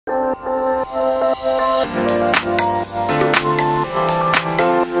We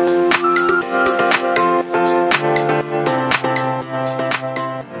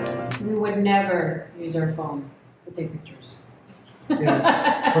would never use our phone to take pictures.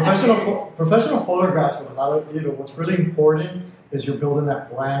 Yeah. Professional photographs with a lot of, what's really important is you're building that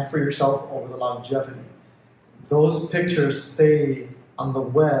brand for yourself over the longevity. Those pictures stay on the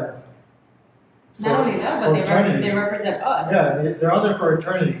web. Not only that, but they represent us. Yeah, they're out there for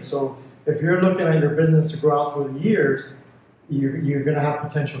eternity. So if you're looking at your business to grow out through the years, you're going to have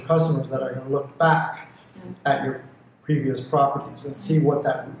potential customers that are going to look back at your previous properties and see what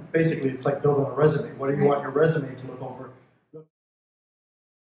that, basically it's like building a resume. What do you want your resume to look over?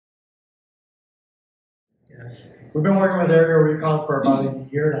 Yeah. We've been working with Area Recon for about a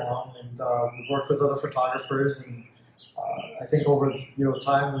year now, and we've worked with other photographers, and I think over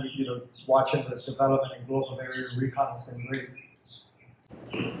time, watching the development and growth of Area Recon has been great.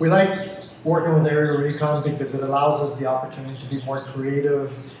 We like working with Area Recon because it allows us the opportunity to be more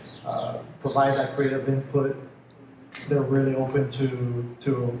creative, provide that creative input. They're really open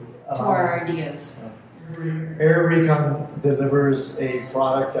to our ideas. Area Recon delivers a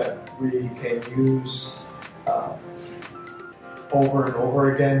product that we can use over and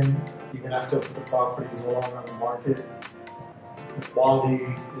over again, even after the property is no longer on the market. The quality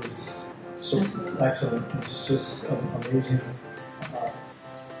is so excellent. It's just amazing.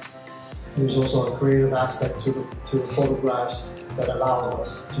 There's also a creative aspect to the photographs that allows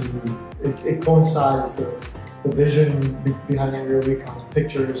us to. It coincides the vision behind Area Recon's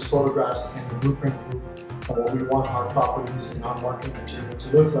pictures, photographs, and the blueprint of what we want our properties and our market material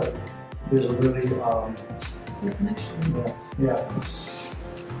to look like. There's a really good connection. Yeah, it's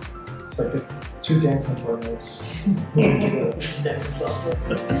like two dancing partners. Dancing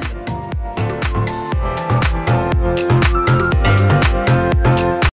salsa.